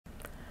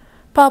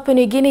Papua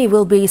New Guinea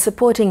will be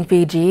supporting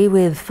Fiji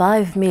with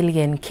 5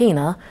 million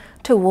kina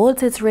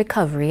towards its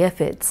recovery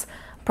efforts.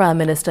 Prime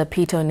Minister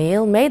Peter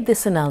O'Neill made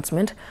this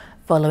announcement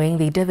following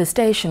the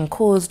devastation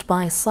caused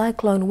by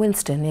Cyclone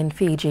Winston in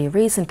Fiji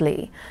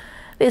recently.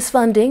 This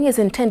funding is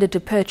intended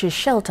to purchase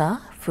shelter,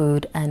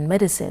 food and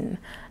medicine.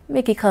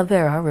 Mickey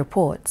Cavera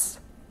reports.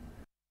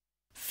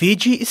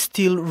 Fiji is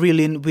still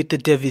reeling with the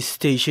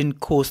devastation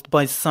caused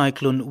by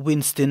Cyclone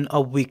Winston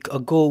a week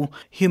ago.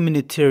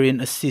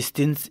 Humanitarian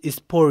assistance is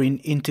pouring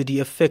into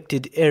the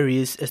affected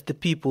areas as the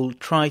people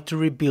try to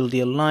rebuild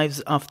their lives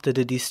after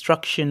the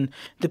destruction.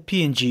 The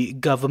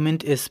PNG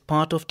government, as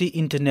part of the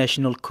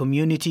international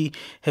community,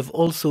 have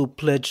also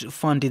pledged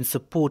funding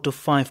support of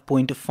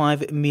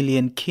 5.5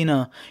 million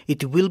kina.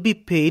 It will be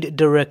paid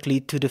directly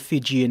to the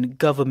Fijian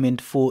government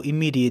for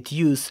immediate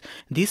use.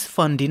 This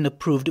funding,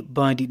 approved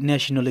by the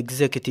National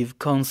Executive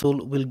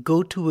Council, will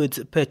go towards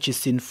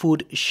purchasing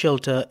food,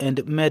 shelter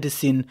and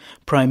medicine.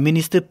 Prime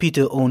Minister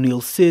Peter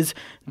O'Neill says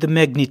the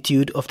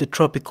magnitude of the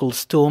tropical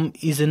storm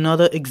is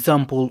another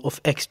example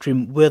of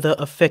extreme weather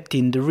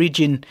affecting the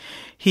region.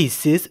 He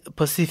says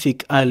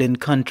Pacific Island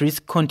countries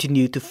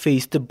continue to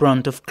face the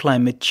brunt of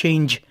climate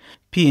change.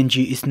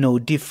 PNG is no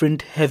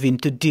different, having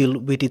to deal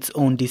with its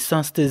own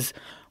disasters.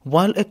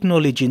 While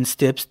acknowledging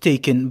steps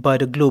taken by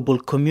the global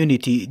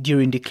community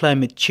during the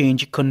Climate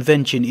Change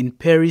Convention in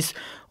Paris,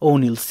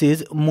 O'Neill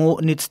says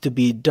more needs to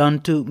be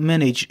done to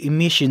manage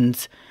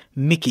emissions.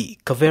 Mickey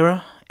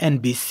Cavera,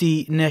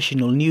 NBC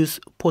National News,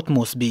 Port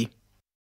Moresby.